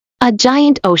A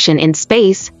giant ocean in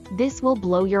space? This will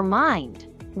blow your mind.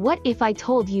 What if I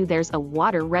told you there's a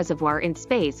water reservoir in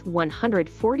space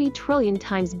 140 trillion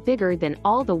times bigger than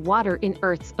all the water in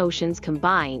Earth's oceans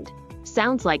combined?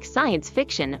 Sounds like science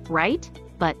fiction, right?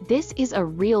 But this is a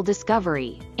real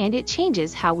discovery, and it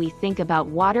changes how we think about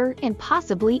water and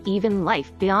possibly even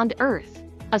life beyond Earth.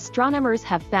 Astronomers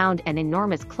have found an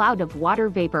enormous cloud of water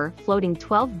vapor floating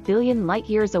 12 billion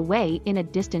light-years away in a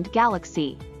distant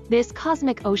galaxy. This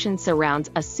cosmic ocean surrounds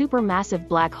a supermassive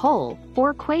black hole,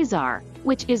 or quasar,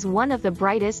 which is one of the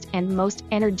brightest and most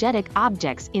energetic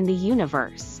objects in the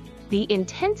universe. The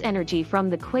intense energy from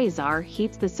the quasar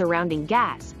heats the surrounding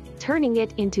gas, turning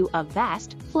it into a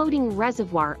vast, floating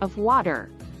reservoir of water.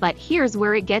 But here's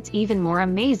where it gets even more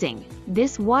amazing.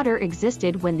 This water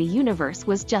existed when the universe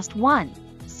was just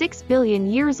 1.6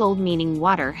 billion years old, meaning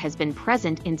water has been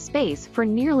present in space for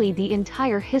nearly the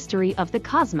entire history of the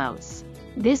cosmos.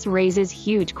 This raises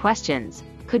huge questions.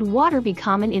 Could water be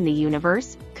common in the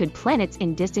universe? Could planets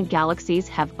in distant galaxies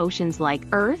have oceans like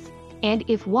Earth? And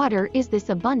if water is this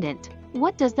abundant,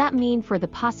 what does that mean for the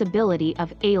possibility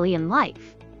of alien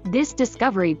life? This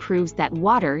discovery proves that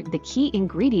water, the key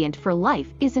ingredient for life,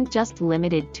 isn't just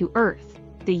limited to Earth.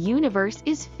 The universe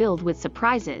is filled with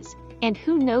surprises, and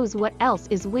who knows what else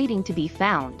is waiting to be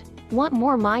found. Want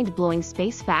more mind-blowing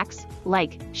space facts?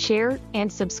 Like, share, and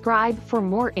subscribe for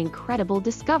more incredible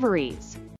discoveries.